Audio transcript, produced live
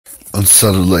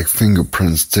Unsettled like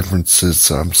fingerprints,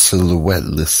 differences, I'm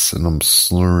silhouetteless and I'm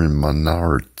slurring my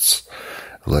nards.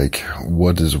 Like,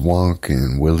 what is wonka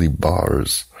and Willie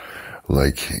bars?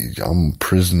 Like, I'm a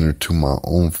prisoner to my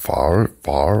own far,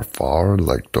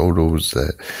 like Dodo's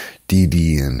at Dee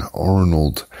Dee and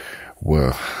Arnold.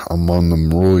 Well, I'm on them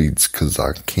roids 'cause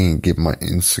I can't get my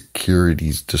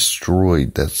insecurities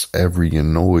destroyed. That's every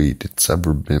annoyed it's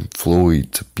ever been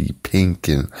Floyd to be pink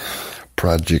and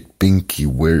Project Binky.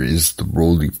 Where is the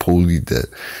roly-poly that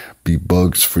be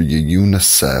bugs for your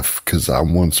UNICEF? 'Cause I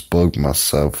once bugged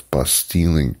myself by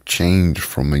stealing change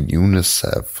from a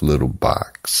UNICEF little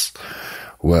box.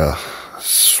 Well,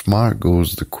 smart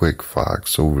goes the quick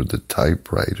fox over the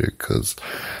typewriter 'cause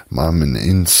I'm an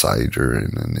insider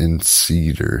and an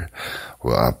inseeder.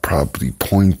 Well, I probably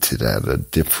pointed at a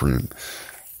different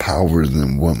power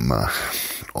than what my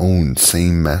own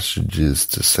same messages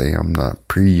to say I'm not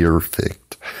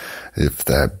perfect. If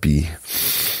that be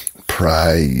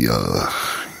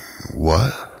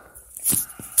what?